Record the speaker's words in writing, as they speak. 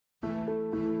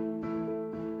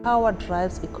Power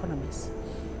drives economies.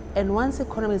 And once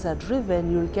economies are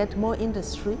driven, you'll get more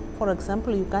industry. For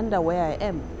example, Uganda, where I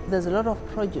am, there's a lot of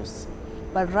produce.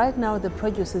 But right now, the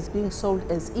produce is being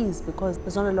sold as is because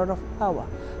there's not a lot of power.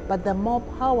 But the more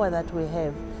power that we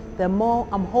have, the more,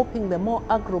 I'm hoping, the more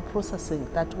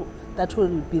agro-processing that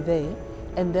will be there,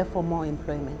 and therefore more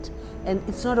employment. And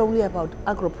it's not only about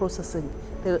agro-processing.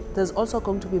 There's also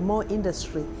going to be more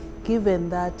industry,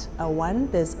 given that, one,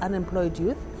 there's unemployed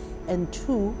youth, and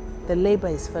two, the labor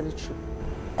is very cheap.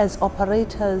 As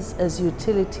operators, as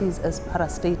utilities, as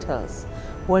parastatals,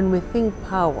 when we think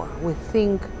power, we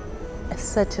think a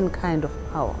certain kind of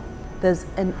power. There's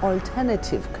an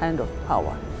alternative kind of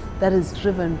power that is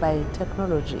driven by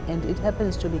technology, and it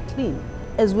happens to be clean.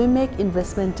 As we make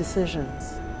investment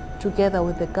decisions together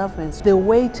with the governments, the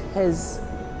weight has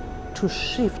to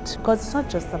shift, because it's not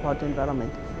just about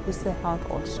environment, it's the health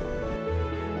also.